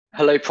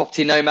Hello,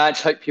 property nomads.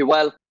 Hope you're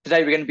well.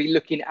 Today, we're going to be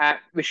looking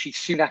at Rishi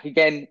Sunak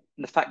again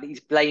and the fact that he's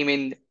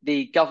blaming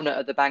the governor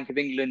of the Bank of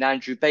England,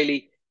 Andrew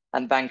Bailey,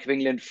 and the Bank of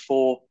England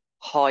for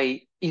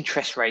high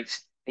interest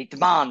rates. He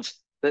demands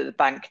that the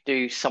bank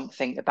do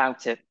something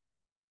about it,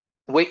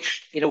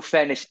 which, in all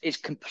fairness, is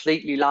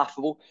completely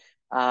laughable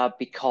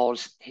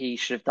because he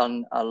should have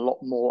done a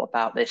lot more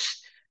about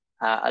this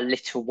a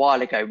little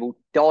while ago. We'll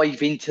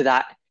dive into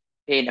that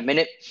in a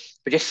minute,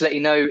 but just to let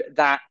you know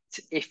that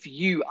if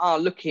you are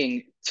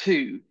looking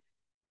to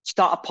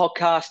start a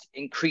podcast,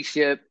 increase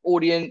your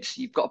audience,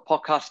 you've got a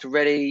podcast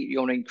already, you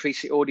want to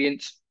increase your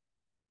audience,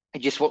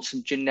 and just want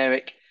some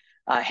generic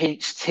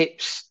hints,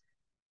 tips,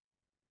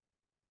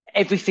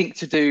 everything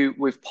to do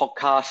with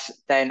podcasts,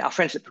 then our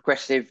friends at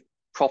Progressive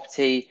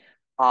Property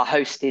are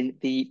hosting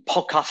the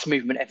Podcast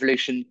Movement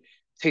Evolution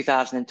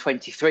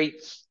 2023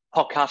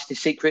 Podcasting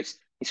Secrets.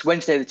 It's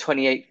Wednesday the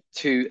 28th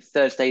to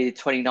Thursday the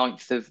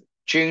 29th of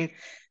June.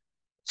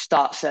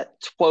 Starts at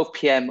 12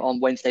 p.m. on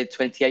Wednesday the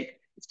 28th.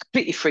 It's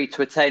completely free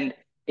to attend.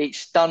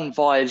 It's done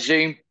via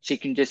Zoom, so you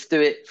can just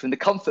do it from the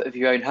comfort of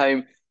your own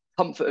home,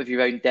 comfort of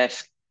your own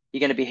desk. You're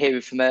going to be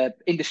hearing from an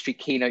industry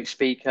keynote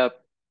speaker,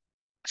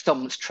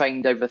 someone that's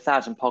trained over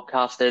 1,000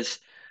 podcasters,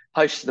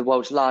 host of the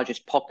world's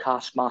largest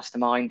podcast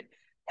mastermind,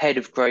 head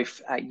of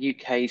growth at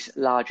UK's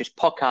largest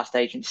podcast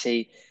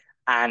agency,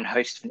 and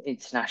host of an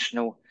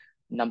international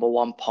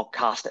 #1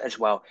 podcast as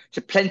well.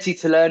 So plenty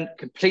to learn,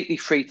 completely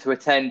free to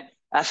attend.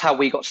 That's how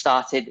we got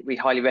started. We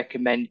highly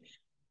recommend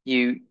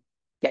you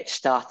get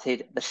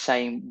started the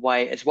same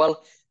way as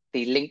well.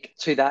 The link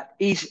to that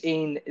is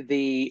in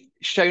the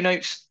show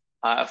notes.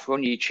 If you're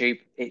on YouTube,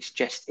 it's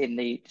just in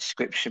the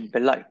description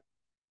below.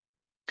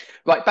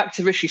 Right, back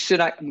to Rishi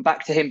Sunak and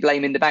back to him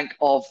blaming the Bank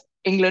of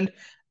England.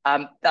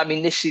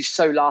 This is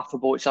so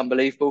laughable, it's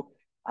unbelievable.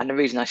 And the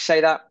reason I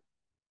say that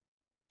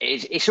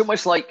is it's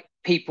almost like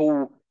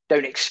people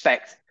don't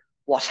expect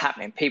what's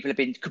happening. People have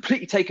been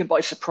completely taken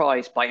by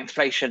surprise by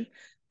inflation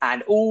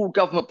and all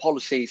government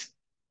policies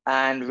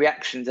and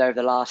reactions over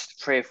the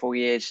last 3 or 4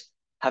 years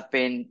have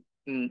been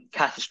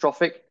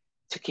catastrophic,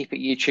 to keep it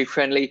YouTube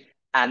friendly.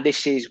 And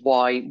this is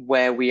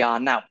where we are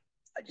now.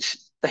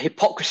 Just the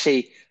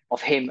hypocrisy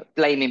of him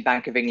blaming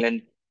Bank of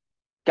England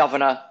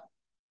governor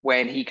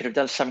when he could have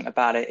done something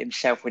about it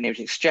himself when he was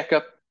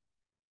Exchequer,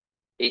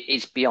 it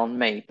is beyond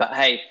me. But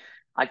hey,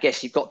 I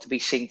guess you've got to be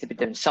seen to be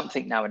doing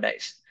something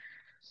nowadays.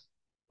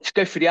 Let's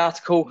go through the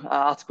article.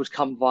 Articles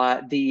come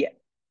via the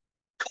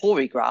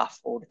Torygraph,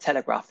 or the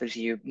Telegraph as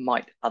you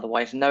might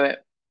otherwise know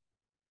it.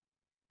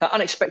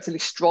 Unexpectedly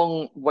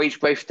strong wage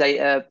growth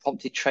data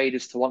prompted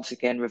traders to once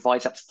again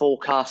revise up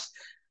forecasts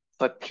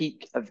for a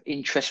peak of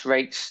interest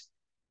rates.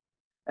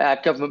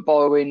 Government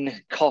borrowing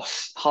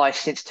costs high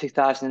since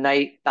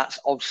 2008. That's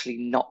obviously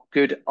not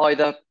good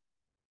either.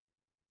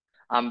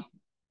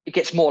 It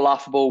gets more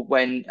laughable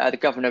when the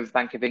governor of the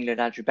Bank of England,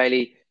 Andrew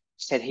Bailey,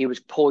 said he was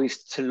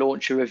poised to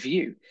launch a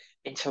review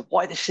into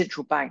why the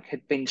central bank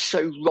had been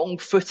so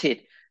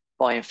wrong-footed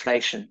by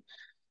inflation.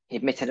 He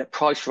admitted that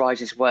price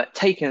rises were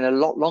taking a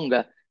lot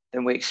longer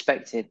than we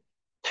expected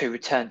to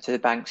return to the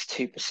bank's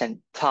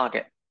 2%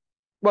 target.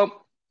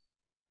 Well,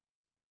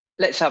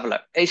 let's have a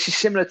look. It's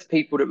similar to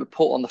people that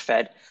report on the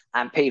Fed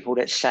and people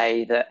that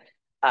say that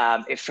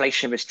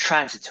inflation was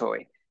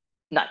transitory.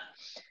 No,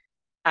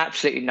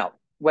 absolutely not.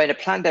 When a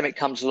pandemic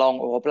comes along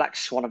or a black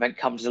swan event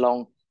comes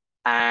along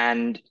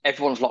and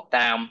everyone's locked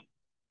down,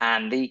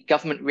 and the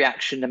government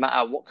reaction, no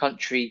matter what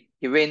country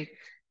you're in,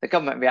 the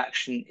government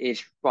reaction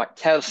is, right,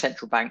 tell the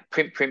central bank,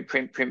 print, print,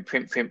 print, print,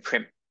 print, print,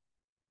 print.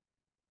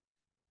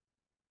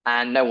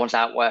 And no one's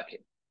out working.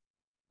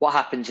 What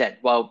happens then?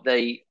 Well,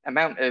 the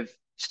amount of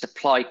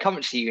supply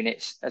currency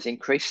units has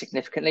increased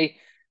significantly,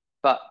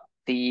 but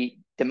the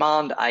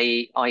demand,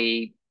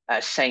 i.e.,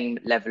 same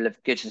level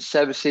of goods and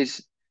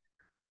services,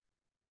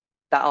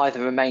 that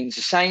either remains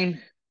the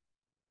same.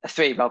 A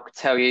 3-year-old could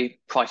tell you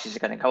prices are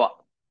going to go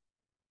up.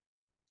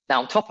 Now,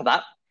 on top of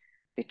that,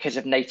 because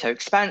of NATO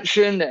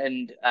expansion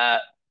and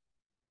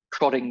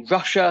prodding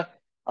Russia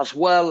as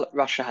well,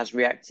 Russia has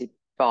reacted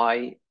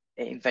by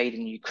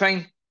invading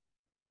Ukraine.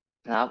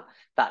 Now,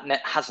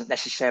 that hasn't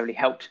necessarily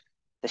helped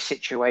the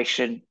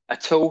situation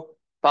at all.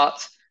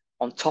 But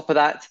on top of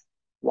that,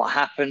 what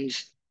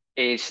happens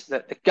is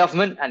that the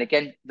government, and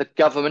again, the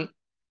government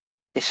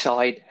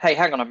decide, hey,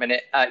 hang on a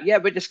minute.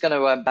 We're just going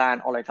to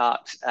ban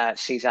oligarchs,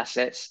 seize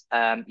assets.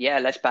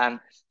 Let's ban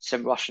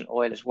some Russian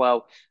oil as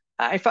well.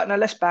 In fact, no,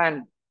 let's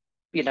ban,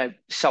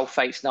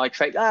 sulfates,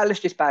 nitrate.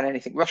 Let's just ban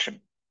anything Russian.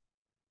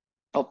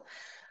 Well,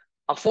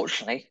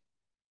 unfortunately,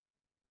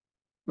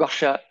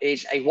 Russia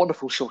is a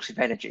wonderful source of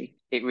energy.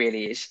 It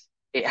really is.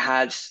 It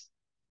has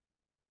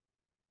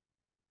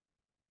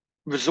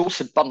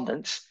resource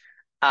abundance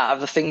out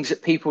of the things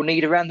that people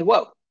need around the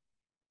world.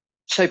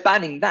 So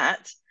banning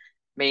that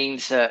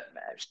means that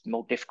it's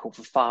more difficult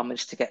for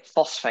farmers to get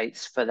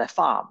phosphates for their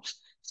farms.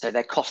 So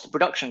their cost of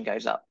production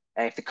goes up.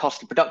 If the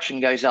cost of production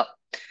goes up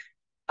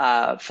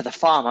for the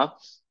farmer,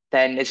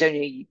 then there's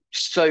only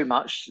so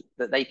much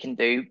that they can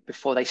do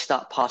before they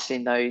start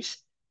passing those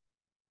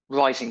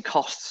rising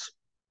costs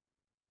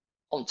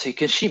onto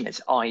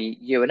consumers, i.e.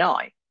 you and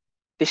I.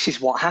 This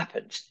is what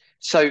happens.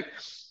 So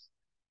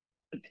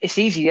it's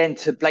easy then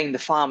to blame the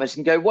farmers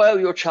and go, well,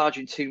 you're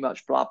charging too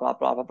much, blah, blah,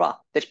 blah, blah, blah.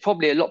 There's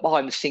probably a lot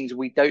behind the scenes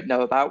we don't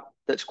know about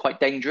that's quite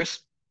dangerous.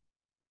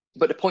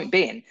 But the point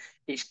being,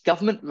 it's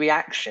government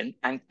reaction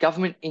and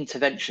government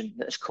intervention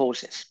that has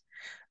caused this.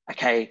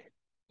 Okay,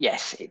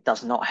 yes, it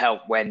does not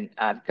help when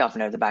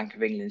Governor of the Bank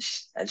of England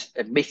has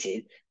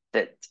admitted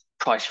that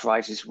price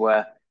rises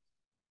were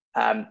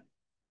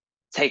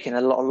taking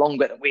a lot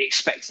longer than we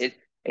expected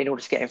in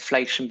order to get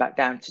inflation back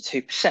down to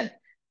 2%.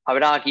 I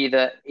would argue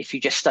that if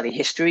you just study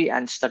history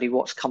and study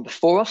what's come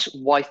before us,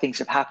 why things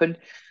have happened,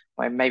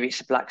 well, maybe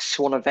it's a black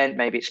swan event,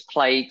 maybe it's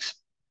plagues,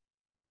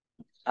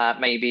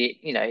 maybe,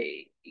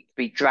 it could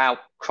be drought,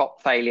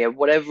 crop failure,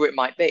 whatever it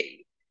might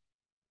be.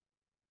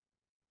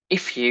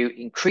 If you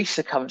increase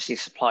the currency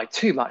supply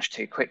too much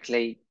too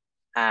quickly,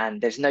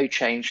 and there's no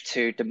change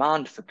to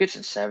demand for goods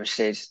and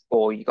services,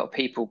 or you've got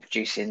people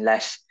producing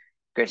less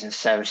goods and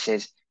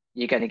services,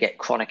 you're going to get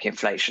chronic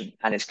inflation,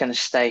 and it's going to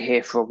stay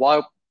here for a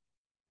while.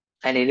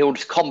 And in order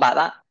to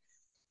combat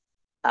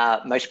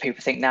that, most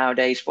people think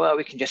nowadays, well,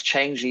 we can just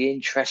change the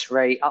interest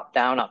rate up,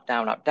 down, up,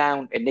 down, up,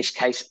 down. In this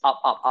case, up,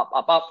 up, up,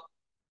 up, up,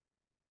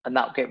 and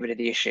that'll get rid of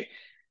the issue.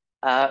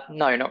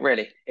 No, not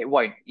really. It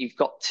won't.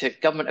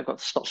 Government have got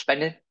to stop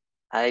spending.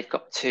 They've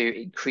got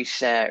to increase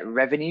their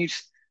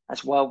revenues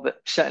as well,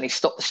 but certainly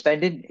stop the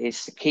spending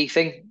is the key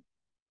thing.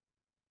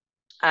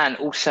 And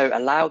also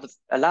allow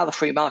the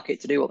free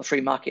market to do what the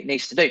free market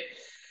needs to do.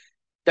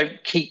 Don't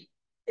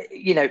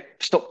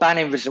stop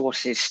banning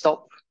resources,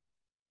 stop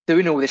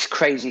doing all this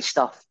crazy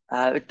stuff.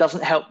 It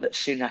doesn't help that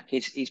Sunak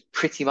is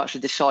pretty much a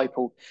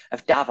disciple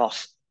of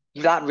Davos.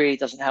 That really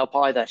doesn't help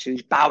either. So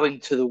he's bowing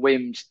to the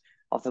whims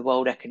of the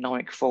World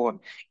Economic Forum.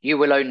 You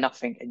will own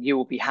nothing and you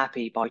will be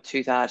happy by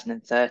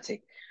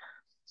 2030.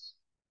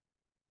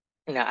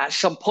 At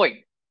some point,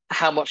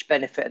 how much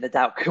benefit of the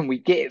doubt can we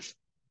give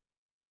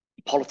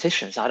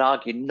politicians? I'd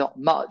argue not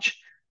much,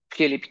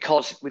 purely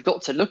because we've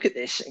got to look at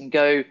this and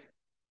go,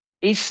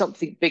 is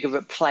something bigger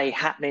at play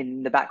happening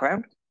in the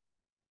background?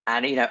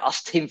 And,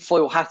 us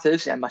tinfoil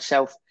hatters and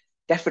myself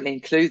definitely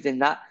included in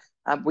that,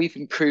 we've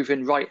been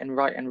proven right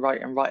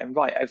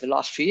over the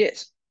last few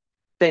years.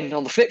 Then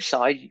on the flip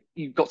side,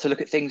 you've got to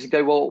look at things and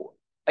go, well,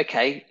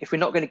 okay, if we're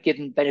not going to give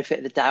them benefit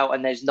of the doubt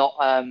and there's not,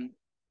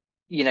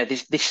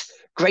 this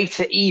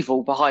greater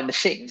evil behind the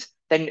scenes,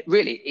 then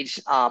really it's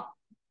our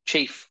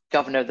chief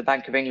governor of the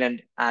Bank of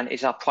England and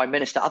is our prime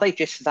minister. Are they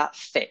just that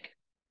thick?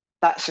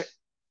 That's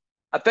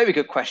a very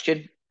good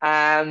question.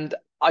 And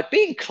I'd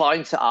be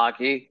inclined to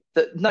argue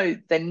that no,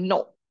 they're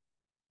not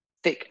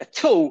thick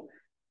at all,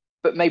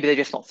 but maybe they're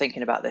just not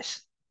thinking about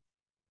this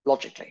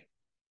logically.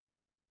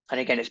 And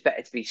again, it's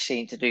better to be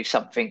seen to do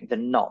something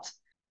than not.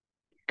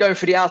 Going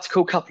through the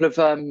article, a couple of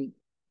things.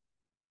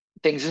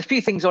 There's a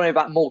few things on it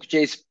about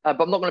mortgages, but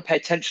I'm not going to pay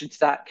attention to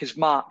that because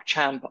Mark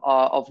Champ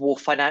of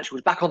Wolf Financial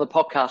is back on the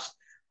podcast.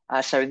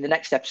 So in the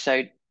next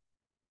episode,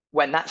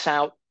 when that's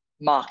out,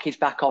 Mark is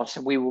back on,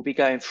 so we will be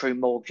going through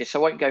mortgages. So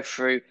I won't go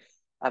through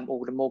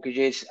all the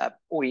mortgages.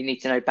 All you need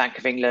to know, Bank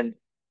of England,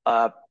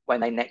 when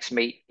they next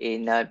meet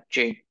in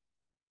June,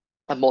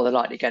 are more than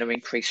likely going to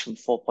increase from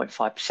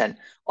 4.5%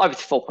 either to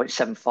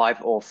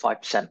 4.75 or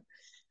 5%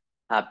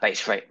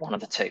 base rate, one of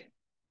the two.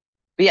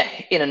 But yeah,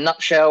 in a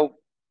nutshell,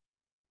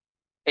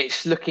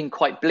 it's looking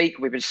quite bleak.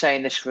 We've been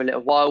saying this for a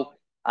little while.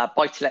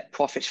 Buy-to-let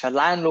profits for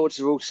landlords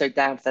are also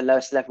down to the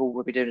lowest level.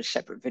 We'll be doing a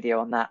separate video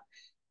on that.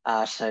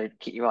 So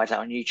keep your eyes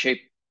out on YouTube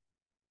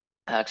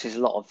because there's a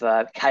lot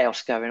of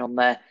chaos going on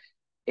there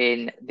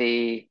in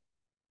the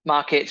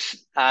markets.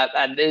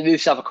 And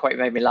this other quote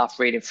made me laugh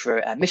reading through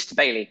it. Mr.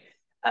 Bailey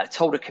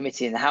told a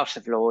committee in the House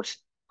of Lords,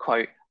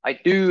 quote, "I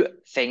do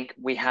think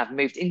we have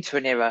moved into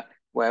an era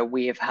where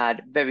we have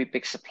had very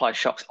big supply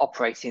shocks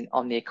operating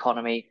on the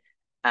economy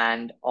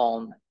and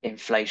on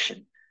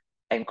inflation,"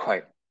 end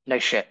quote. No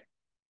shit.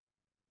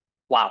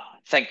 Wow,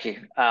 thank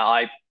you.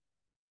 That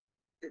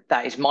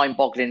is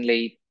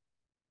mind-bogglingly.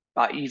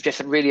 You've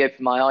just really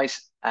opened my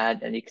eyes,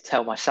 and you can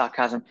tell my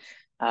sarcasm.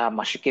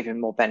 I should give him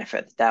more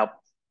benefit of the doubt.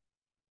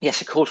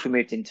 Yes, of course, we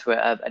moved into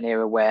an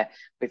era where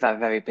we've had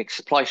very big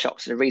supply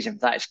shocks. The reason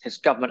for that is because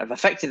government have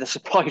affected the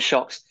supply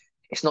shocks.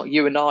 It's not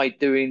you and I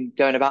going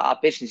about our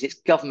business.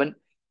 It's government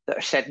that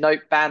have said, no,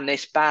 ban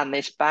this, ban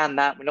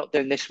that. We're not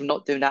doing this, we're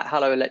not doing that.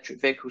 Hello, electric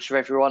vehicles for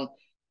everyone.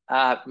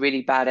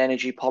 Really bad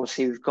energy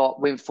policy. We've got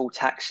windfall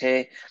tax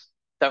here.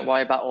 Don't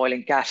worry about oil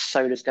and gas.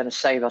 Solar's going to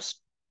save us.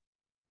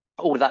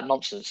 All of that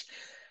nonsense.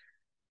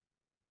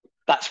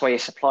 That's where your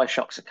supply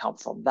shocks have come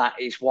from. That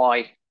is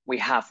why we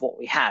have what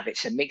we have.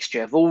 It's a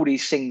mixture of all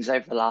these things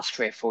over the last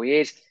 3 or 4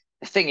 years.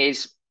 The thing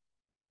is,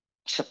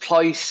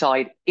 supply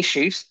side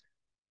issues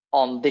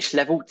on this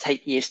level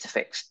take years to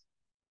fix.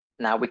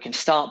 Now, we can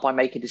start by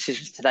making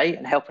decisions today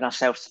and helping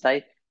ourselves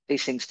today.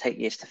 These things take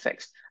years to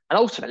fix. And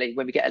ultimately,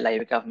 when we get a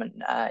Labour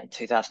government in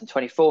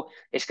 2024,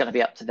 it's going to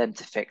be up to them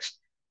to fix.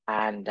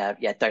 And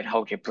yeah, don't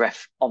hold your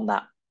breath on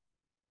that.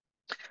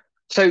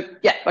 So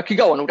yeah, I could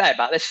go on all day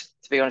about this,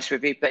 to be honest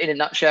with you. But in a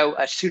nutshell,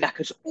 Sunak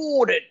has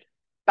ordered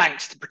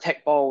banks to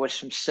protect borrowers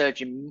from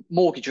surging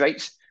mortgage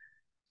rates.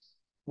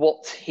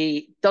 What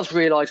he does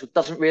realise or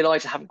doesn't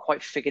realise, I haven't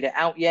quite figured it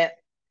out yet.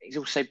 He's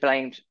also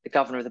blamed the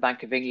Governor of the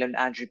Bank of England,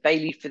 Andrew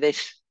Bailey, for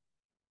this.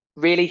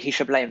 Really, he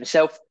should blame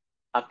himself.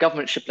 Our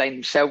government should blame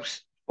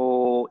themselves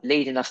for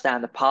leading us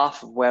down the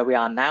path of where we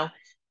are now.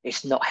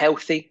 It's not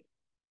healthy.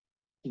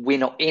 We're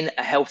not in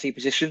a healthy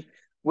position.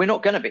 We're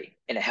not going to be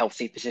in a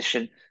healthy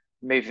position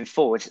moving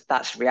forward.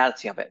 That's the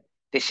reality of it.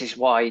 This is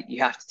why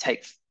you have to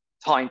take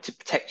time to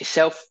protect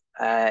yourself,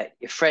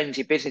 your friends,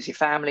 your business, your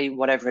family,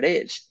 whatever it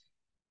is,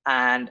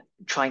 and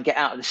try and get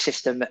out of the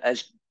system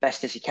as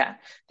best as you can.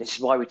 This is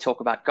why we talk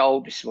about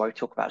gold. This is why we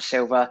talk about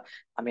silver.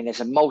 I mean,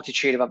 there's a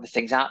multitude of other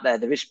things out there.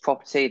 There is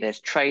property, there's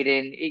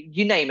trading,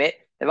 you name it.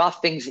 There are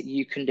things that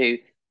you can do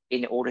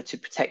in order to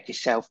protect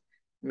yourself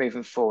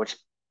moving forward,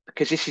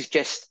 because this is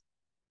just,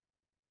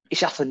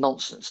 it's utter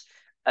nonsense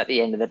at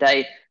the end of the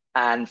day.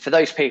 And for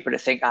those people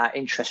that think our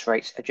interest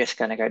rates are just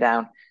going to go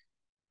down,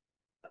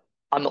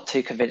 I'm not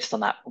too convinced on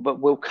that, but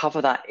we'll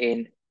cover that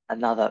in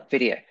another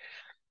video.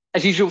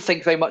 As usual, thank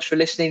you very much for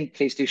listening.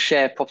 Please do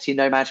share Property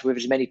Nomads with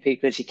as many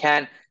people as you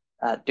can.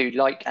 Do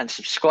like and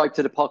subscribe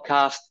to the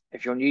podcast.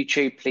 If you're on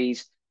YouTube,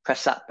 please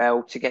press that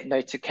bell to get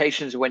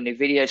notifications of when new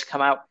videos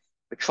come out.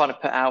 We're trying to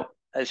put out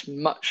as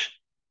much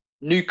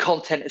new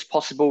content as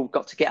possible. We've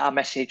got to get our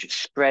message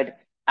spread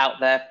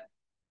out there,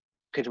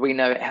 because we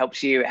know it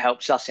helps you, it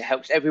helps us, it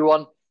helps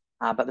everyone.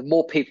 But the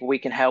more people we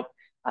can help,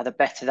 the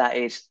better that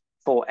is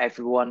for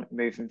everyone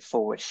moving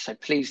forward. So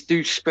please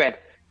do spread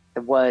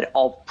the word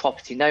of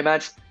Property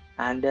Nomads.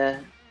 And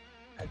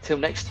until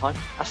next time,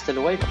 hasta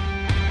luego.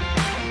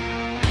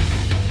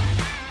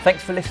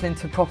 Thanks for listening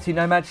to Property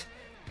Nomads.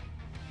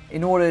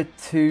 In order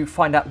to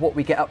find out what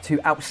we get up to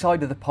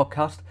outside of the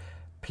podcast,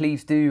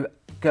 please do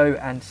go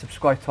and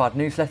subscribe to our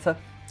newsletter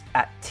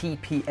at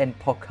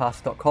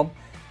tpnpodcast.com.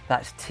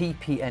 That's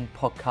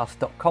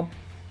tpnpodcast.com.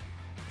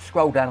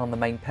 Scroll down on the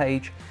main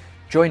page,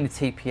 join the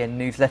TPN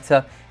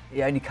newsletter.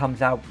 It only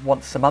comes out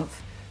once a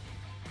month.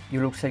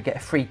 You'll also get a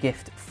free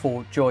gift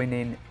for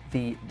joining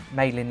the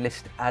mailing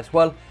list as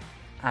well,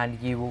 and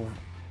you will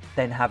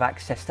then have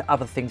access to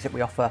other things that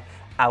we offer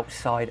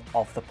outside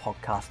of the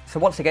podcast. So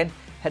once again,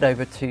 head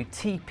over to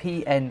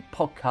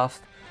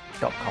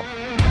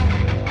tpnpodcast.com.